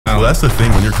Well, that's the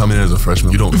thing. When you're coming in as a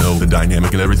freshman, you don't know the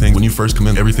dynamic and everything. When you first come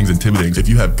in, everything's intimidating. If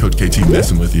you have Coach KT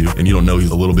messing with you and you don't know he's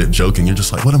a little bit joking, you're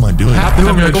just like, what am I doing? Half the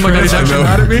time you're like, oh my God, he's actually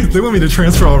mad at me. They want me to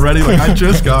transfer already. Like, I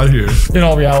just got here. In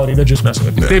all reality, they're just messing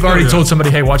with you. They've already told somebody,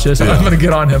 hey, watch this. I'm going to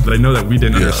get on him. But I know that we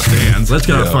didn't understand. So let's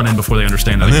get our fun in before they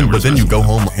understand that. But then you go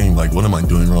home saying, like, what am I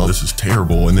doing wrong? This is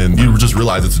terrible. And then you just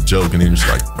realize it's a joke, and then you're just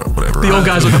like, oh, whatever. The old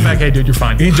guys will come back, hey, dude, you're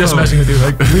fine. He's just messing with you.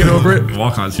 Like, we get over it.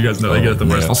 Walk-ons, you guys know they get the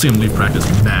worst. I'll see him leave practice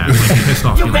mad, like, pissed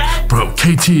off. Like, bro,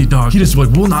 KT, dog, he just like,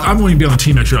 I won't even be on the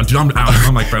team next year. Dude, I'm out.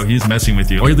 I'm like, bro, he's messing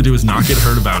with you. All you have to do is not get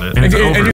hurt about it, and it's over.